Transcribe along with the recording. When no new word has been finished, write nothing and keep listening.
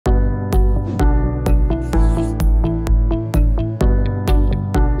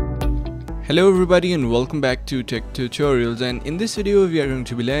Hello everybody and welcome back to Tech Tutorials, and in this video we are going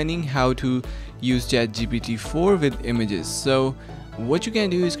to be learning how to use ChatGPT-4 with images. So what you can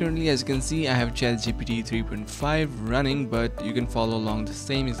do is, currently as you can see, I have ChatGPT 3.5 running, but you can follow along the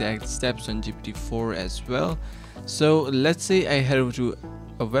same exact steps on GPT-4 as well. So let's say I head over to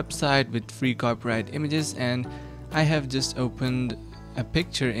a website with free copyright images, and I have just opened a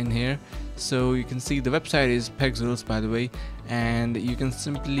picture in here. So you can see the website is Pexels, by the way, and you can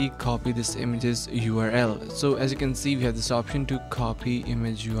simply copy this image's URL. So as you can see, we have this option to copy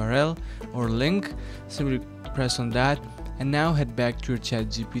image URL or link. Simply press on that and now head back to your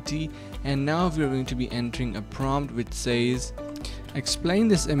ChatGPT, and now we are going to be entering a prompt which says explain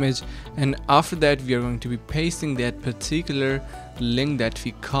this image, and after that we are going to be pasting that particular link that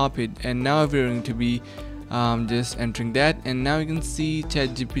we copied, and now we are going to be just entering that, and now you can see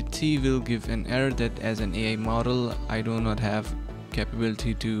ChatGPT will give an error that as an AI model I do not have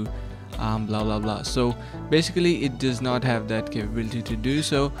capability to blah blah blah. So basically it does not have that capability to do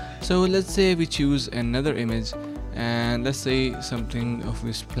so. So let's say we choose another image, and let's say something of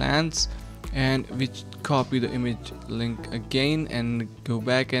these plants, and we copy the image link again and go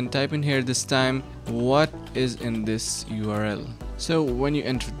back and type in here this time what is in this URL. So when you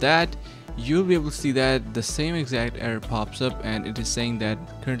enter that, you'll be able to see that the same exact error pops up, and it is saying that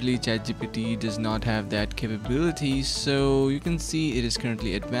currently ChatGPT does not have that capability. So you can see it is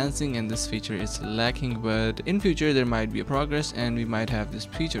currently advancing and this feature is lacking, but in future there might be a progress and we might have this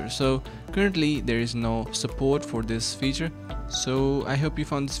feature. So currently there is no support for this feature. So I hope you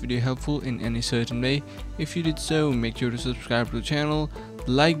found this video helpful in any certain way. If you did so, make sure to subscribe to the channel,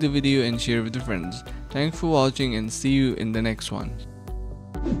 like the video and share with your friends. Thanks for watching and see you in the next one.